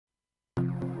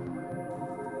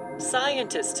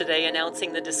Scientists today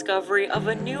announcing the discovery of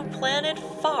a new planet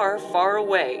far, far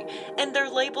away, and they're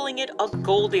labeling it a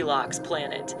Goldilocks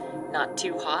planet. Not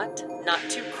too hot, not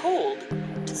too cold,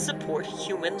 to support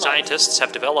human life. Scientists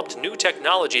have developed new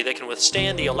technology that can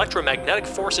withstand the electromagnetic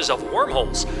forces of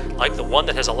wormholes, like the one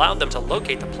that has allowed them to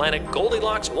locate the planet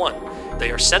Goldilocks I. They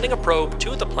are sending a probe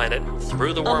to the planet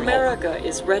through the wormhole. America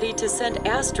is ready to send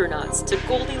astronauts to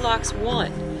Goldilocks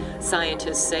I.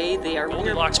 Scientists say they are...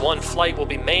 Goldilocks I flight will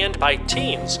be manned by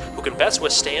teens who can best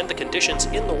withstand the conditions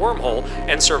in the wormhole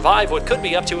and survive what could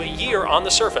be up to a year on the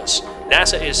surface.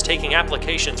 NASA is taking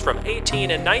applications from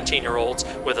 18 and 19-year-olds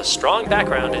with a strong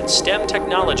background in STEM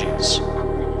technologies.